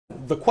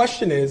The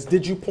question is,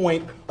 did you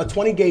point a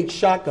 20-gauge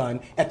shotgun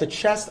at the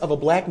chest of a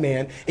black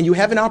man? And you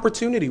have an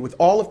opportunity with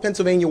all of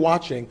Pennsylvania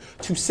watching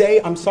to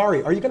say, I'm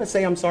sorry. Are you going to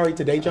say I'm sorry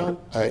today, John?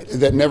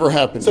 That never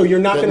happened. So you're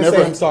not going to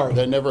say I'm sorry?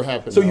 That never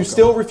happened. So you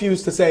still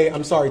refuse to say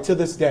I'm sorry to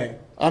this day?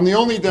 I'm the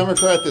only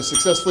Democrat that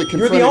successfully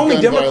confronted You're the only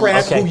gun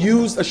Democrat violence. who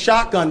used a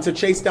shotgun to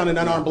chase down an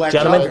unarmed black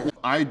child.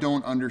 I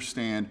don't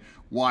understand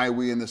why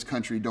we in this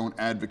country don't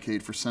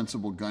advocate for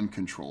sensible gun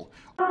control.